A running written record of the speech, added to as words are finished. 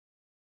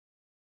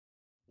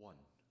1,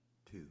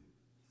 2,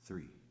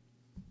 3.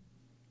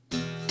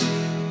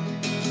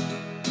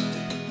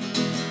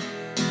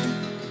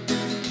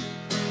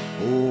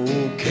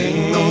 Oh,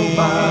 can't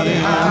nobody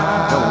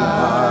hide,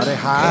 nobody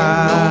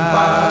hide,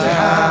 nobody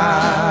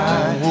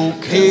hide. Oh,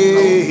 can't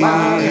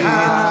nobody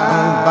hide,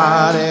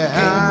 nobody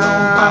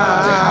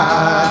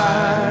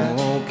hide.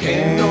 Oh,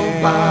 can't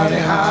nobody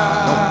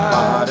hide,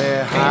 nobody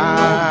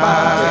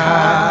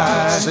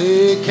hide.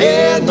 Say,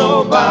 can't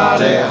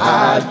nobody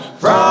hide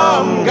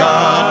from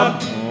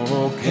God.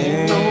 Oh,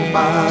 can't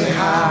nobody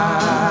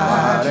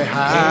hide, nobody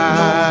hide.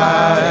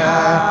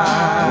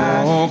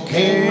 Oh,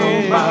 can't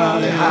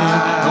nobody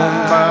hide.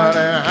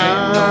 Nobody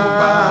hide,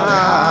 nobody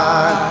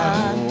hide.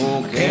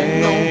 Oh, can't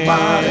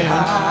nobody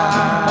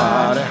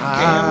hide,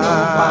 can't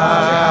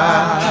nobody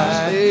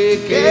hide.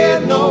 Say,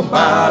 can't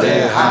nobody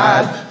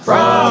hide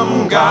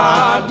from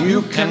God.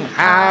 You can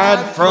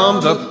hide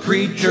from the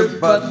preacher,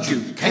 but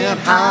you can't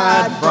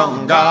hide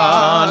from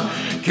God.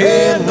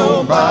 Can't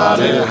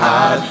nobody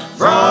hide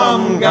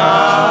from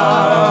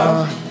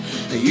God.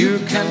 You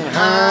can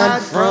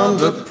hide from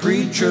the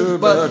preacher,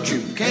 but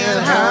you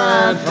can't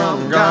hide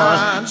from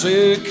God.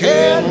 Say,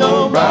 can't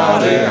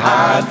nobody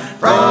hide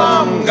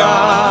from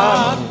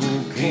God.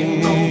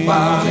 Can't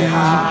nobody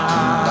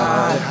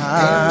hide,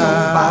 can't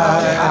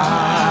nobody hide.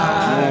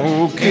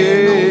 Oh,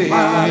 can't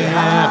nobody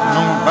hide,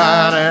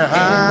 nobody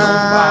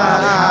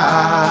hide.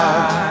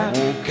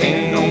 Oh,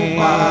 can't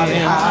nobody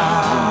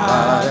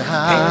hide,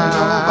 can't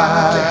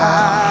nobody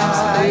hide.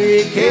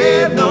 Say,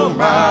 can't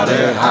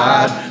nobody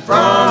hide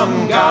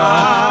from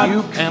God.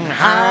 You can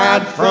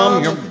hide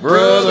from your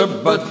brother,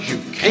 but you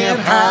can't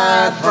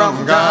hide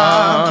from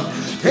God.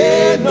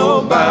 Can't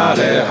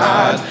nobody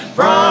hide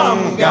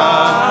from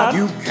God.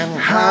 You can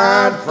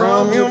hide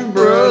from your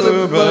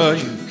brother, but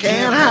you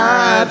can't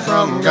hide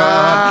from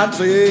God.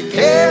 Say,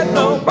 can't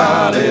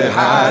nobody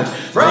hide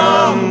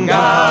from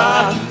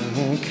God.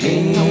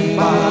 Can't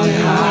nobody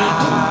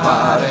hide,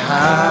 nobody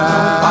hide,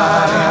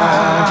 nobody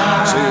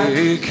hide.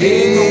 Say,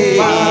 can't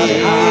nobody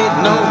hide,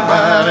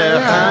 nobody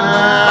hide.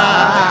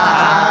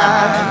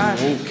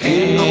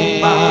 Can't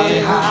nobody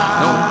hide,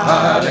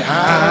 nobody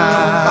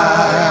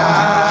hide.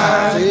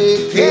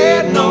 Say,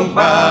 can't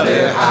nobody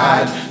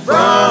hide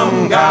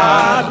from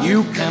God.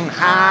 You can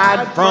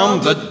hide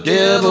from the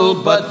devil,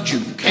 but you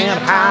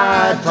can't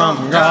hide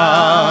from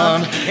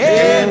God.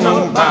 Can't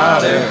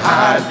nobody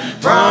hide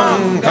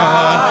from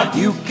God.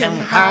 You can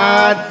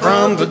hide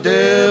from the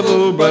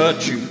devil,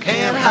 but you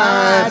can't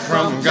hide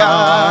from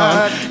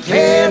God.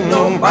 Can't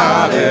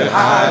nobody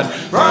hide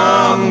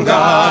from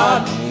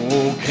God.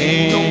 Oh,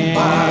 can't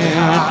nobody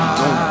hide,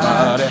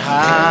 nobody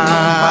hide.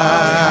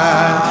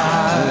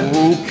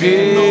 Oh,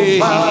 can't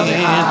nobody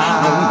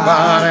hide,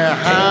 nobody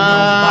hide.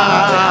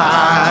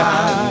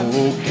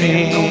 Oh,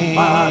 can't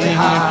nobody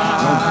hide,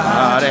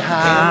 nobody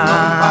hide.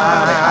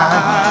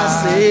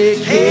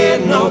 Say,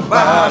 can't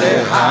nobody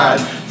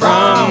hide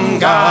from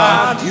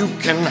God. You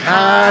can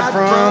hide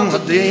from the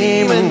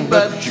demon,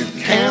 but you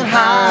can't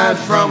hide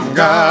from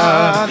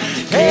God.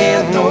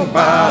 Can't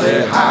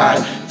nobody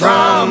hide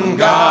from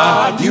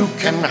God. You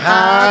can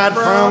hide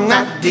from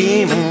that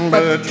demon,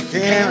 but you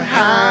can't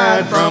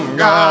hide from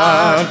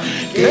God.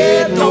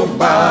 Can't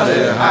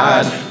nobody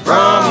hide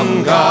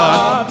from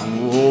God.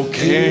 Oh,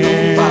 can't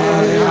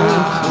nobody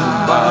hide,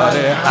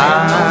 nobody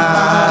hide.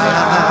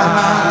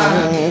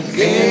 Oh,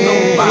 can't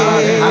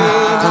nobody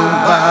hide,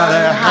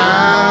 nobody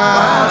hide.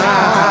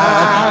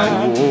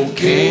 Oh,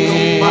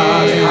 can't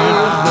nobody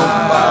hide,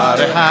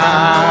 nobody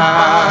hide.